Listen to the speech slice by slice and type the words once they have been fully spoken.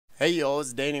Hey y'all,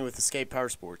 it's Danny with Escape Power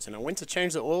Sports, and I went to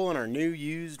change the oil in our new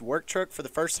used work truck for the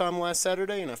first time last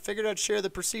Saturday, and I figured I'd share the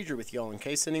procedure with y'all in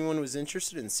case anyone was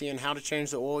interested in seeing how to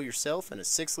change the oil yourself in a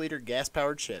 6-liter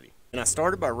gas-powered Chevy. And I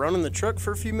started by running the truck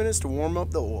for a few minutes to warm up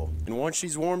the oil, and once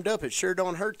she's warmed up, it sure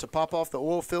don't hurt to pop off the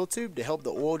oil fill tube to help the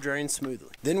oil drain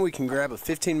smoothly. Then we can grab a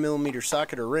 15mm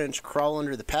socket or wrench, crawl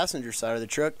under the passenger side of the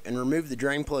truck, and remove the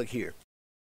drain plug here.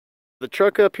 The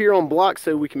truck up here on block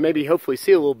so we can maybe hopefully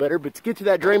see a little better, but to get to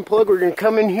that drain plug we're going to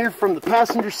come in here from the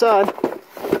passenger side,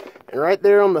 and right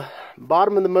there on the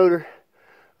bottom of the motor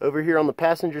over here on the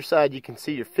passenger side you can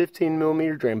see your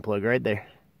 15mm drain plug right there.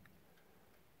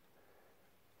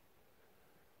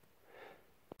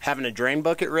 Having a drain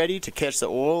bucket ready to catch the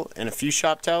oil and a few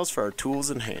shop towels for our tools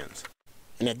and hands.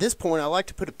 And at this point I like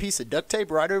to put a piece of duct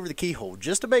tape right over the keyhole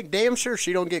just to make damn sure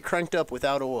she don't get cranked up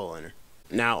without oil in her.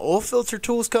 Now, oil filter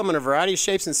tools come in a variety of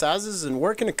shapes and sizes and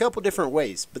work in a couple different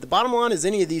ways, but the bottom line is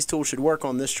any of these tools should work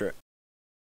on this truck.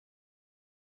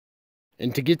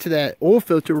 And to get to that oil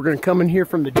filter, we're going to come in here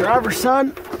from the driver's side.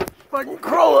 If I can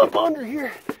crawl up under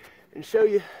here and show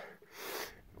you,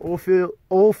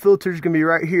 oil filter is going to be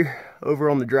right here over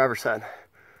on the driver's side.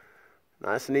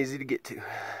 Nice and easy to get to.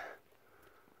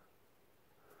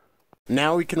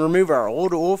 Now we can remove our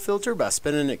old oil filter by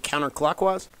spinning it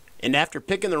counterclockwise. And after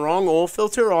picking the wrong oil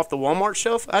filter off the Walmart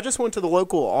shelf, I just went to the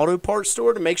local auto parts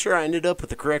store to make sure I ended up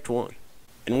with the correct one.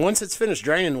 And once it's finished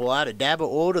draining, we'll add a dab of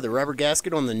oil to the rubber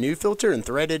gasket on the new filter and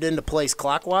thread it into place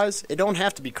clockwise. It don't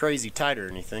have to be crazy tight or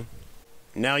anything.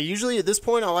 Now usually at this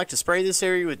point I like to spray this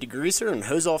area with degreaser and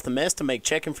hose off the mess to make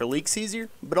checking for leaks easier,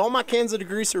 but all my cans of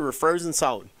degreaser were frozen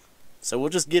solid, so we'll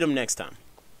just get them next time.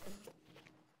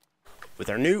 With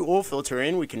our new oil filter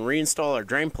in, we can reinstall our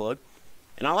drain plug.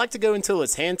 And I like to go until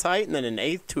it's hand tight and then an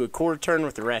 1/8 to a 1/4 turn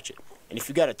with the ratchet. And if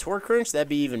you got a torque wrench, that'd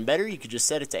be even better. You could just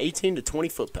set it to 18 to 20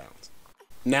 foot-pounds.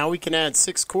 Now we can add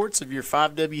 6 quarts of your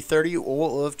 5W30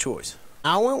 oil of choice.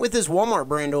 I went with this Walmart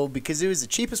brand oil because it was the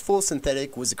cheapest full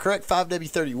synthetic, was the correct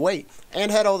 5W30 weight,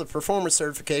 and had all the performance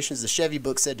certifications the Chevy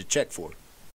book said to check for.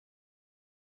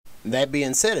 That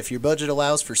being said, if your budget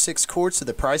allows for 6 quarts of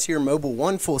the pricier Mobil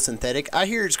 1 full synthetic, I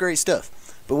hear it's great stuff.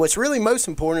 But what's really most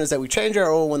important is that we change our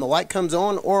oil when the light comes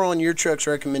on or on your truck's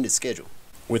recommended schedule.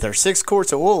 With our 6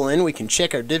 quarts of oil in, we can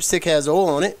check our dipstick has oil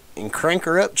on it and crank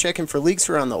her up, checking for leaks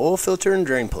around the oil filter and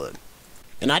drain plug.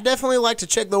 And I definitely like to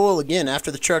check the oil again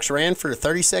after the truck's ran for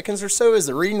 30 seconds or so, as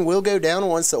the reading will go down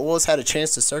once the oil's had a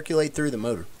chance to circulate through the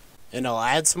motor. And I'll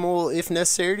add some oil if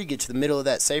necessary to get to the middle of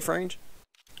that safe range.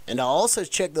 And I'll also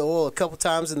check the oil a couple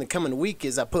times in the coming week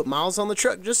as I put miles on the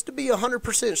truck just to be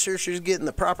 100% sure she's getting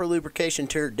the proper lubrication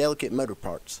to her delicate motor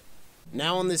parts.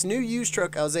 Now on this new used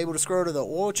truck I was able to scroll to the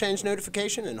oil change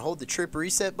notification and hold the trip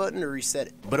reset button to reset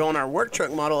it. But on our work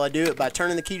truck model I do it by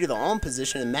turning the key to the on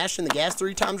position and mashing the gas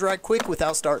 3 times right quick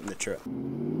without starting the truck.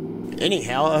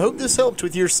 Anyhow, I hope this helped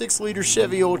with your 6-liter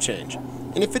Chevy oil change.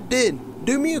 And if it did,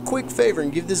 do me a quick favor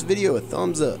and give this video a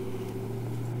thumbs up.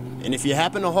 And if you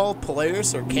happen to haul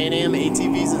Polaris or Can-Am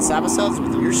ATVs and side-by-sides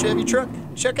with your Chevy truck,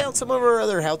 check out some of our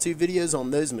other how-to videos on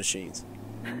those machines.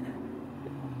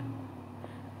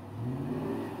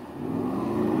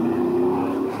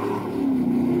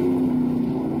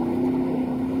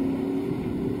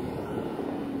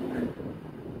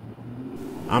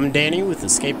 I'm Danny with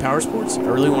Escape Power Sports. I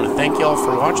really want to thank y'all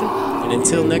for watching, and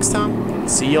until next time,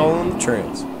 see y'all on the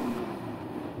trails.